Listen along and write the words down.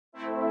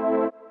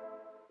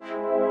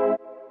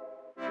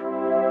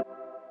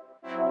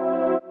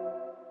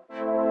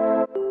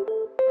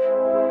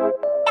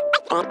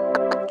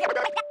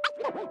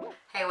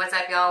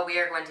y'all? We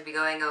are going to be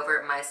going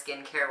over my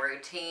skincare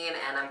routine,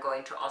 and I'm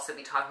going to also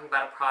be talking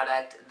about a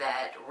product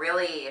that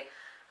really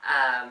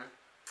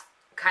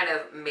kind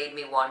of made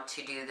me want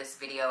to do this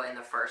video in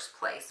the first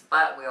place,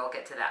 but we'll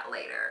get to that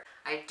later.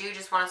 I do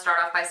just want to start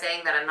off by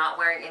saying that I'm not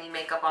wearing any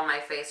makeup on my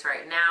face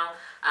right now.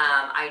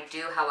 I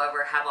do,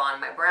 however, have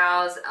on my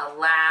brows, a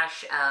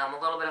lash,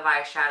 a little bit of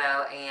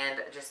eyeshadow,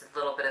 and just a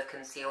little bit of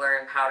concealer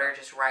and powder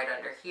just right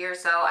under here,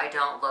 so I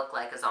don't look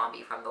like a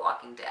zombie from The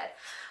Walking Dead.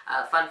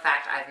 Fun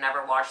fact, I've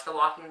never watched The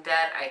Walking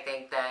Dead. I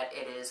think that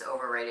it is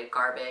overrated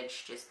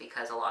garbage just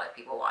because a lot of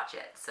people watch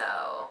it,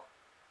 so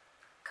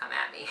come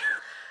at me.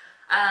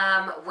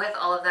 With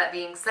all of that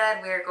being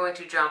said, we are going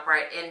to jump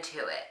right into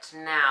it.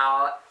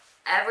 Now,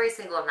 every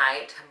single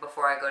night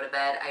before I go to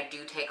bed, I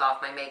do take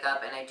off my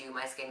makeup and I do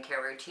my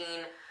skincare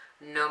routine.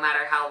 No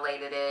matter how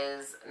late it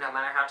is, no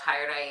matter how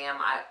tired I am,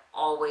 I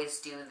always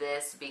do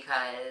this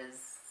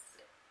because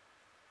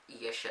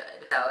you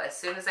should. So as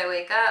soon as I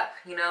wake up,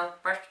 you know,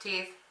 brush my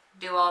teeth,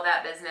 do all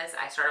that business,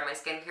 I start on my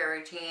skincare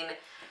routine.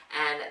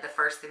 And the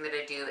first thing that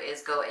I do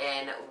is go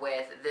in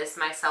with this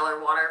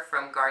Micellar water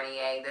from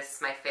Garnier. This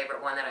is my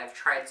favorite one that I've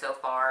tried so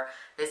far.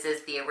 This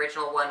is the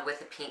original one with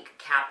the pink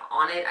cap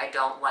on it. I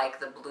don't like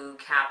the blue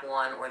cap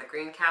one or the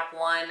green cap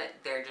one.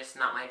 They're just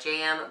not my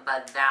jam,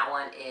 but that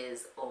one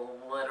is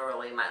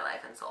literally my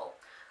life and soul.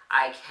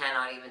 I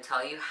cannot even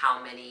tell you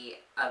how many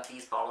of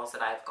these bottles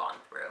that I've gone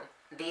through.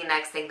 The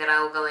next thing that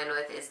I will go in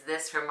with is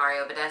this from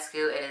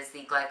Badescu. It is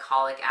the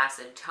Glycolic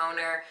Acid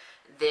Toner.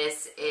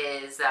 This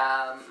is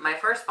my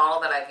first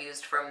bottle that I've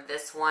used from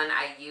this one.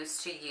 I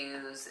used to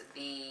use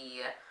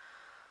the,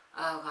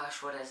 oh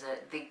gosh, what is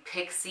it? The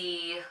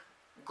Pixie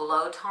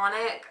Glow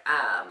Tonic,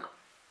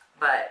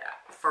 but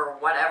for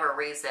whatever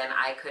reason,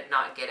 I could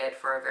not get it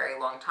for a very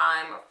long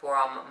time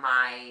from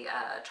my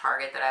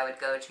Target that I would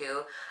go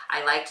to.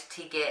 I liked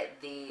to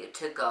get the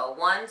to-go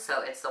one,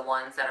 so it's the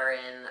ones that are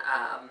in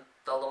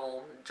the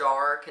little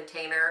jar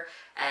container,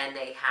 and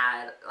they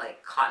had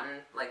like cotton,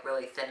 like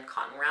really thin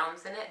cotton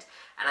rounds in it,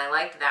 and I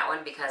liked that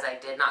one because I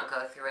did not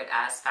go through it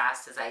as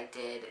fast as I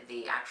did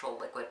the actual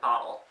liquid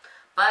bottle.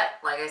 But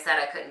like I said,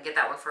 I couldn't get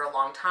that one for a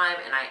long time,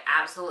 and I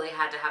absolutely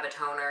had to have a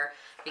toner,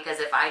 because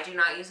if I do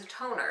not use a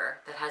toner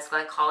that has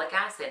glycolic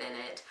acid in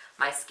it,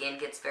 my skin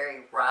gets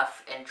very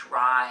rough and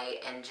dry,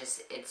 and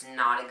just, it's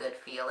not a good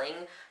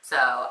feeling.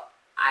 So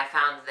I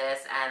found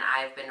this, and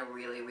I've been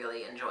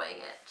really enjoying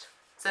it.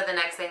 So the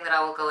next thing that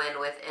I will go in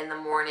with in the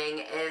morning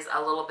is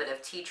a little bit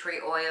of tea tree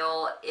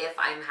oil if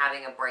I'm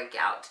having a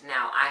breakout.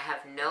 Now, I have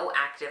no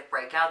active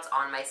breakouts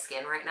on my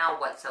skin right now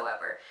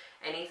whatsoever.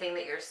 Anything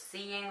that you're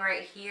seeing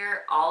right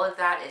here, all of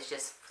that is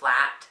just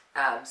flat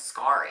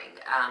scarring.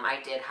 I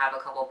did have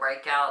a couple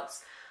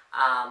breakouts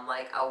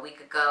like a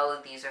week ago.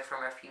 These are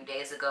from a few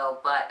days ago,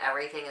 but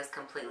everything is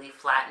completely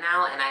flat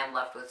now, and I am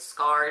left with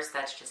scars.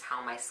 That's just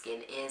how my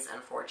skin is,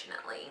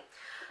 unfortunately.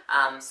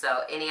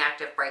 So any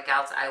active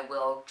breakouts, I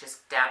will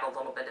just dab a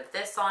little bit of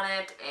this on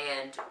it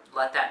and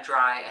let that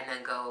dry, and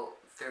then go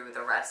through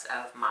the rest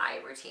of my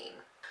routine.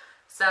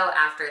 So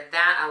after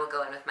that, I will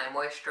go in with my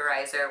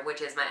moisturizer,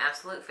 which is my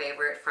absolute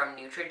favorite from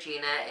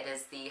Neutrogena. It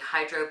is the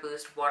Hydro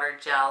Boost Water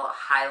Gel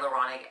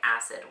Hyaluronic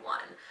Acid one.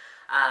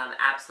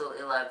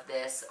 Absolutely love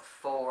this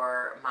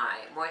for my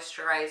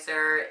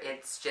moisturizer.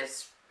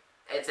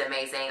 It's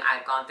amazing.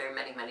 I've gone through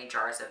many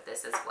jars of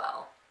this as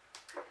well.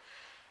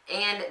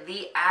 And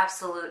the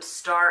absolute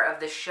star of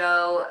the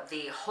show,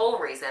 the whole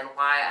reason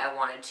why I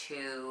wanted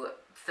to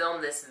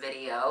film this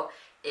video,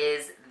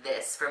 is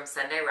this from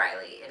Sunday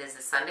Riley. It is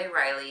the Sunday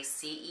Riley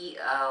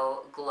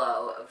CEO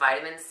Glow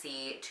Vitamin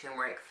C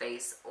Turmeric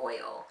Face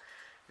Oil.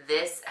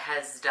 This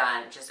has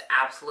done just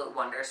absolute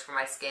wonders for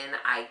my skin.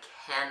 I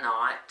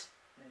cannot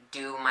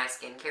do my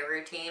skincare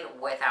routine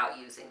without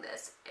using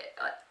this.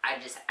 I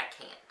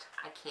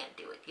can't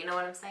do it. You know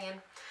what I'm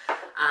saying?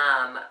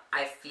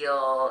 I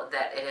feel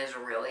that it has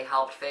really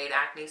helped fade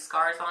acne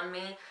scars on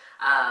me.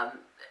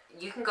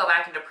 You can go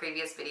back into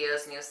previous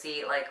videos and you'll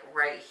see, like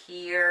right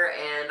here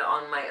and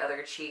on my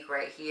other cheek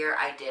right here,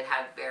 I did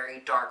have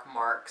very dark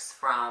marks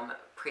from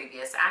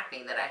previous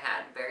acne that I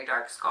had, very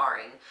dark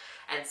scarring.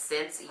 And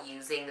since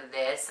using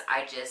this,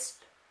 I just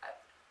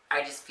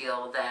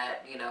feel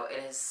that, you know,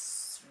 it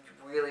has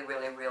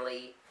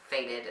really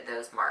faded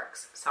those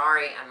marks.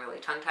 Sorry, I'm really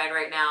tongue-tied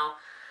right now.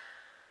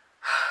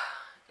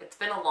 It's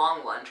been a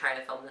long one trying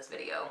to film this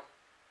video,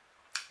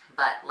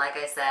 but like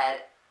I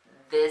said,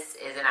 this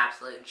is an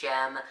absolute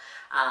gem.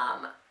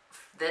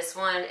 This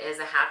one is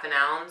a half an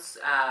ounce,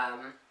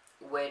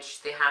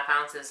 which the half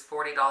ounce is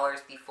 $40,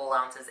 the full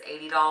ounce is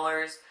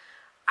 $80.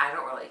 I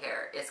don't really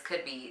care. It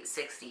could be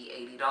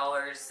 $60, $80,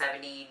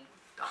 $70,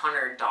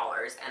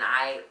 $100, and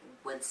I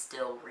would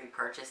still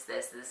repurchase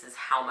this. This is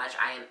how much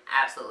I am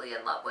absolutely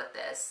in love with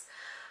this.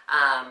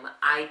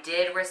 I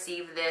did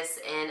receive this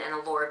in an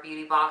Allure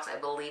Beauty box. I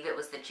believe it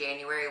was the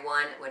January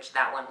one, which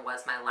that one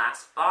was my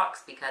last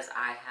box because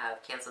I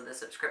have canceled the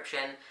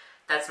subscription.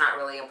 That's not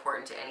really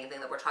important to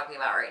anything that we're talking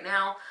about right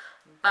now,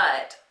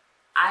 but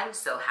I'm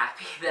so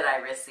happy that I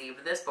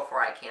received this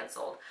before I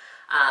canceled.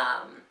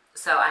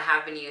 So I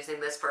have been using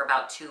this for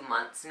about 2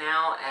 months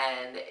now,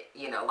 and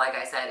you know, like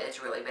I said,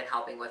 it's really been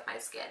helping with my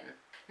skin.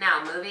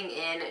 Now, moving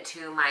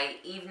into my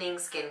evening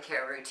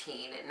skincare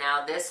routine.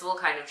 Now, this will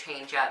kind of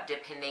change up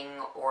depending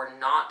or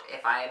not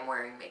if I am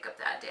wearing makeup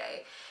that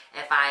day.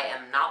 If I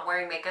am not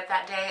wearing makeup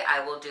that day,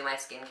 I will do my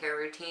skincare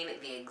routine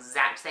the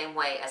exact same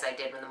way as I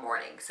did in the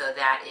morning. So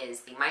that is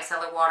the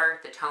micellar water,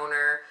 the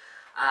toner,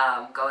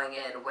 going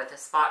in with a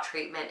spot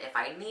treatment if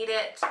I need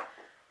it,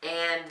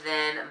 and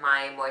then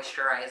my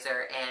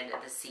moisturizer and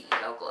the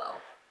CEO Glow.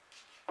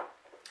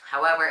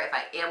 However, if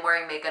I am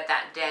wearing makeup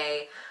that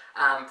day,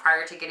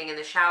 prior to getting in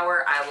the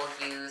shower, I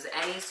will use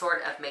any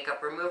sort of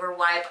makeup remover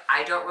wipe.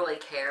 I don't really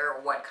care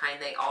what kind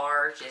they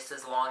are, just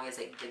as long as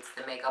it gets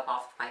the makeup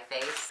off of my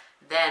face.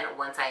 Then,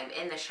 once I am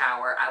in the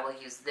shower, I will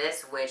use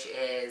this, which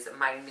is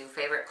my new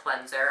favorite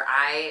cleanser.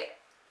 I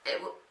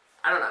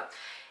don't know.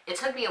 It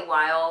took me a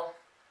while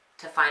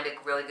to find a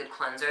really good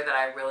cleanser that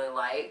I really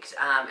liked,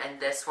 and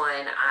this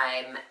one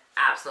I'm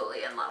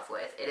absolutely in love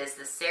with. It is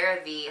the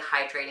CERAVE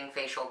Hydrating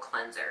Facial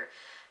Cleanser.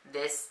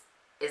 This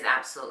is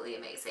absolutely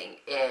amazing.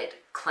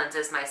 It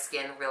cleanses my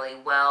skin really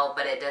well,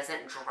 but it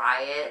doesn't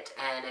dry it,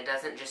 and it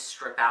doesn't just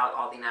strip out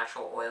all the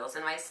natural oils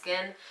in my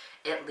skin.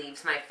 It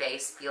leaves my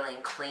face feeling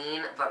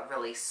clean but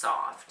really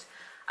soft.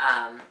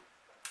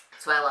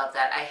 So I love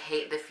that. I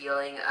hate the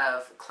feeling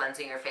of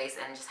cleansing your face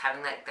and just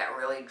having that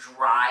really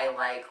dry,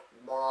 like,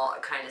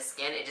 kind of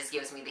skin. It just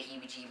gives me the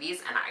heebie-jeebies,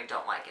 and I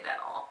don't like it at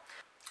all.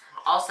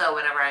 Also,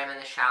 whenever I'm in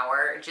the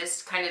shower,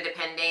 just kind of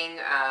depending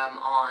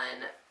on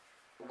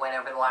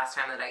whenever the last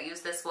time that I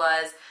used this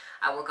was,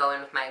 I will go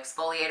in with my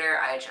exfoliator.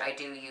 I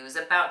do use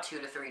about 2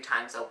 to 3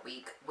 times a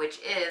week, which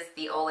is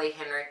the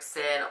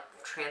OLEHENRIKSEN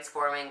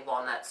Transforming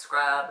Walnut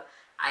Scrub.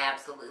 I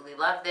absolutely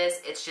love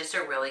this. It's just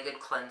a really good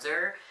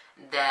cleanser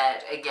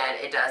that, again,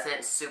 it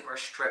doesn't super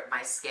strip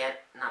my skin.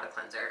 Not a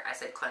cleanser, I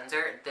said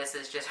cleanser. This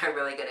is just a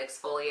really good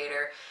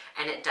exfoliator,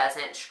 and it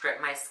doesn't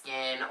strip my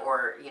skin,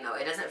 or, you know,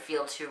 it doesn't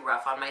feel too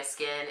rough on my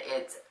skin.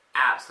 It's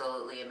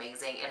absolutely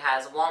amazing. It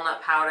has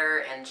walnut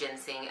powder and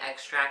ginseng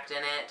extract in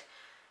it.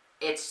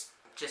 It's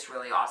just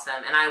really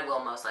awesome, and I will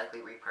most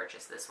likely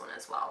repurchase this one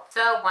as well.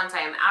 So once I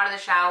am out of the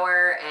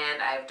shower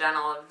and I've done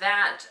all of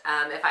that,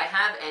 if I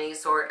have any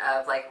sort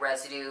of like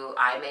residue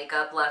eye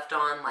makeup left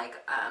on, like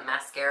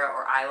mascara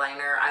or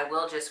eyeliner, I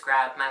will just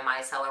grab my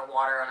micellar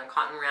water on a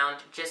cotton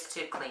round just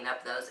to clean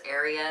up those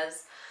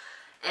areas.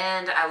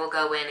 And I will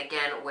go in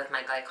again with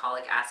my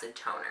glycolic acid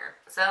toner.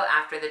 So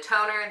after the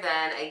toner,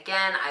 then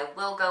again, I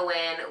will go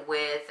in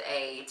with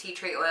a tea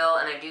tree oil,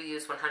 and I do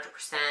use 100%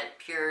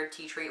 pure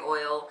tea tree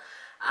oil.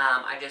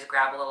 I just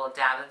grab a little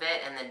dab of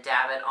it and then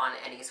dab it on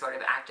any sort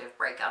of active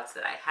breakouts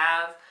that I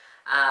have.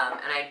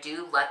 And I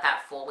do let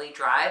that fully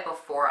dry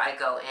before I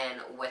go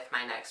in with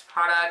my next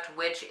product,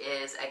 which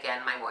is,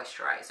 again, my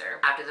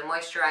moisturizer. After the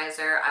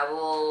moisturizer, I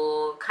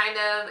will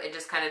it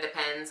just kind of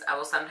depends. I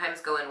will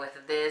sometimes go in with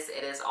this.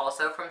 It is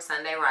also from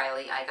Sunday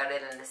Riley. I got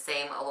it in the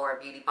same Allure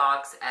Beauty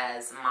box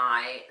as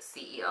my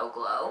CEO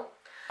Glow.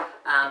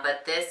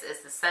 But this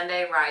is the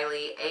Sunday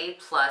Riley A+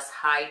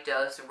 High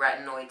Dose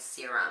Retinoid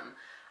Serum.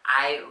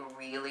 I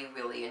really,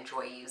 really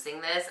enjoy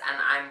using this, and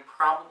I'm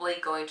probably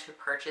going to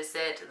purchase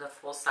it the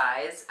full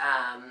size.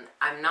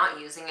 I'm not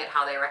using it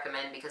how they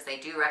recommend, because they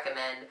do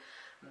recommend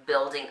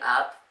building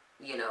up,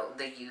 you know,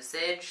 the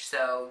usage.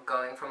 So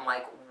going from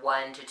like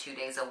 1 to 2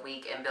 days a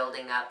week and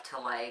building up to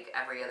like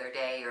every other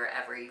day or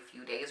every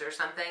few days or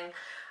something.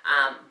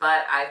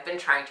 But I've been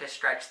trying to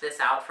stretch this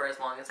out for as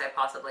long as I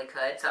possibly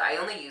could. So I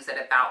only use it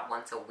about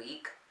once a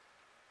week.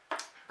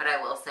 But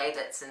I will say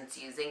that since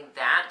using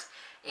that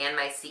and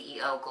my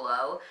CEO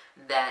Glow,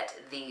 that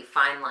the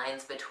fine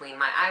lines between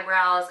my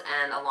eyebrows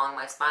and along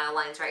my smile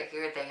lines right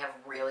here, they have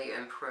really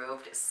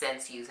improved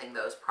since using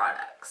those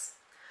products.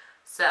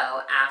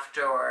 So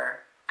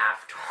after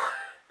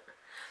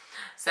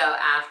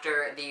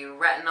the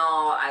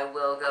retinol, I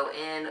will go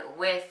in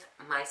with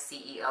my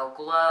CEO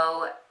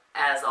Glow.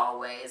 As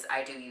always,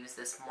 I do use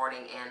this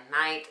morning and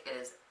night. It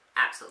is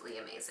absolutely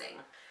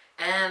amazing.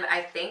 And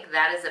I think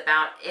that is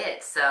about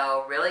it.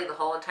 So really the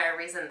whole entire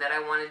reason that I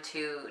wanted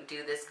to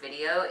do this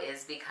video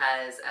is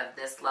because of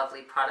this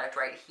lovely product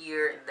right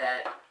here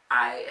that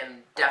I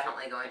am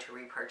definitely going to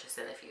repurchase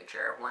in the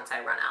future once I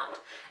run out.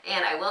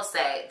 And I will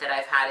say that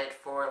I've had it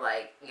for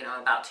like, you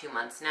know, about 2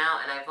 months now,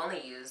 and I've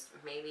only used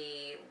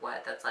maybe,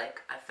 that's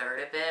like a third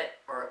of it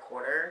or a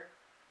quarter.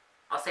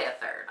 I'll say a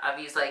third. I've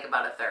used like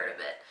about a third of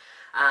it.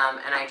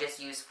 And I just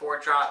use 4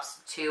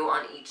 drops, 2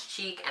 on each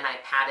cheek, and I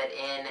pat it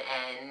in,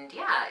 and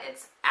yeah,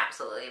 it's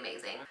absolutely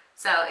amazing.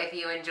 So if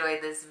you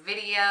enjoyed this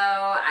video,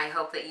 I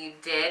hope that you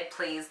did.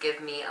 Please give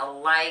me a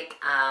like,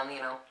 you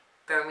know,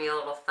 throw me a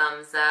little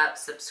thumbs up,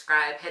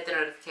 subscribe, hit the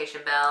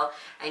notification bell,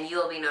 and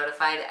you'll be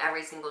notified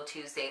every single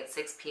Tuesday at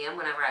 6 p.m.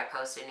 whenever I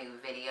post a new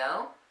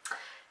video.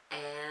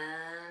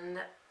 And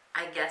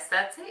I guess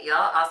that's it,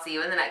 y'all. I'll see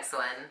you in the next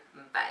one.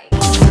 Bye.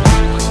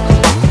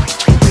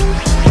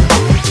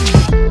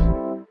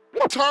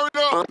 Turn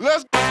it up.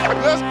 Let's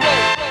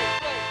go.